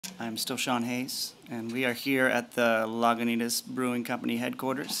I'm still Sean Hayes, and we are here at the Lagunitas Brewing Company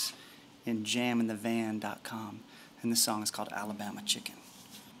headquarters in JAMINTHEVAN.com, and this song is called Alabama Chicken.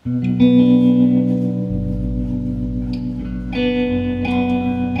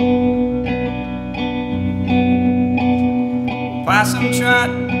 Possum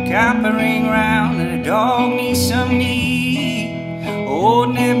trot, capering round, and a dog needs some knee.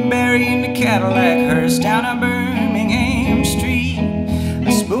 Old Ned Barry in the Cadillac hearse down a Birmingham street.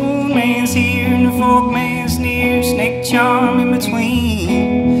 The spoon man's here and the fork man's near, snake charm in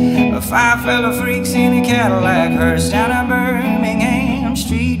between. Five fellow freaks in a Cadillac hearse down a Birmingham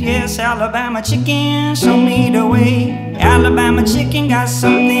street. Yes, Alabama chicken, show me the way. Alabama chicken got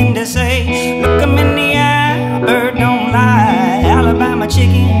something to say. Look 'em in the eye, bird don't lie. Alabama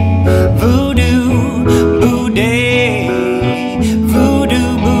chicken, voodoo, boo-day,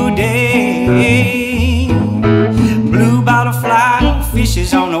 voodoo, boo-day. Blue bottle fly,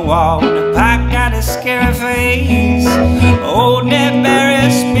 fishes on the wall. The pike got a scary face. Old Ned Barry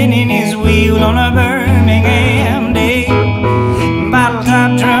spinning his wheel on a Birmingham day. Bottle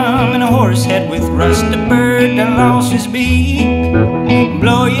top drum and a horse head with rust. A bird that lost his beak.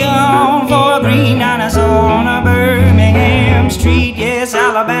 Blow you on for a green dinosaur on a Birmingham street. Yes,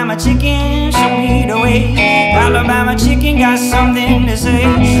 Alabama chicken, show me the way. Alabama chicken got something to say.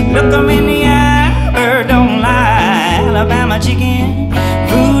 Look 'em in the eye, bird don't lie. Alabama chicken,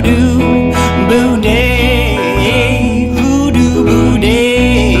 voodoo, boo-day, voodoo, boo-day.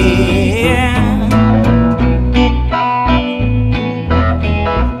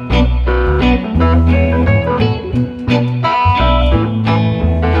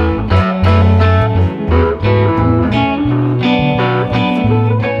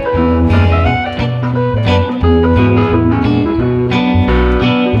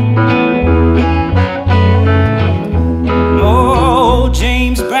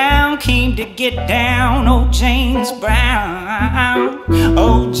 To get down, old James Brown.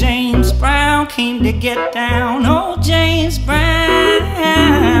 Old James Brown came to get down. Old James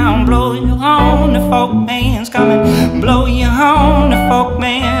Brown. Blow your horn, the folk man's coming. Blow your horn, the folk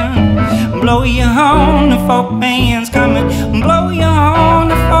man. Blow your horn, the folk man's coming. Blow your horn,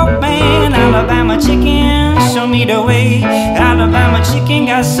 the folk man. Alabama chicken, show me the way. Alabama chicken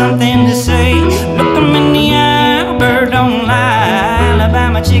got something to say. Look 'em in the eye, bird don't lie.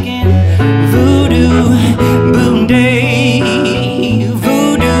 Alabama chicken, voodoo, boo-day,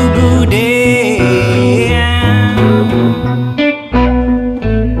 voodoo, boo-day.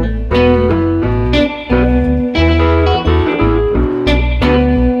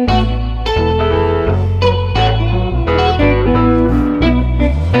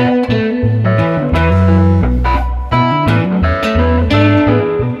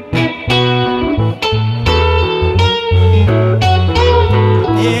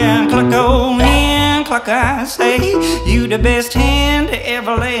 Like I say, you the best hen to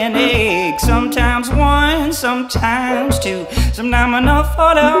ever lay an egg. Sometimes one, sometimes two, sometimes enough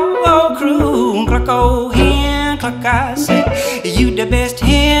for the whole crew. Cluck, oh hen, cluck, I say, you the best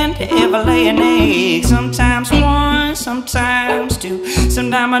hen to ever lay an egg. Sometimes one, sometimes two,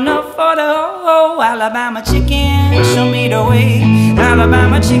 sometimes enough for the whole Alabama chicken. Show me the way.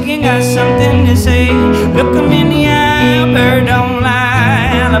 Alabama chicken got something to say. Look 'em in the eye, bird don't lie.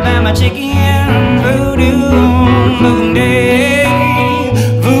 Alabama chicken, voodoo, boo-day,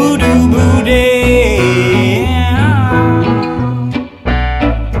 voodoo, boo-day.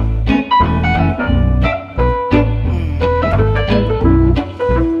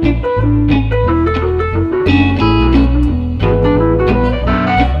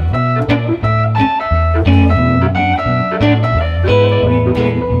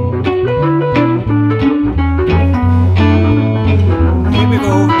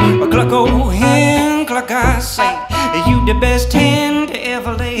 Cluck, oh hen, cluck, I say, you the best hen to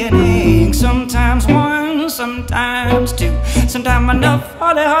ever lay an egg. Sometimes one, sometimes two, sometimes enough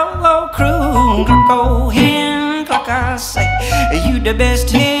for the whole crew. Cluck, oh hen, cluck, I say, you the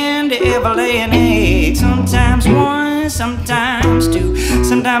best hen to ever lay an egg. Sometimes one, sometimes two,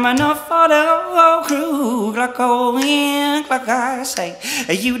 sometimes enough for the whole crew. Cluck, oh hen, cluck, I say,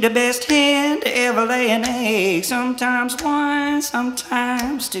 you the best hen to ever lay an egg. Sometimes one,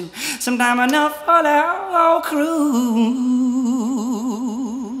 sometimes two, sometimes enough for the whole crew.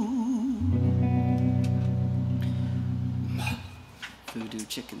 Voodoo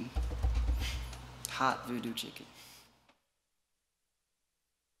chicken. Hot voodoo chicken.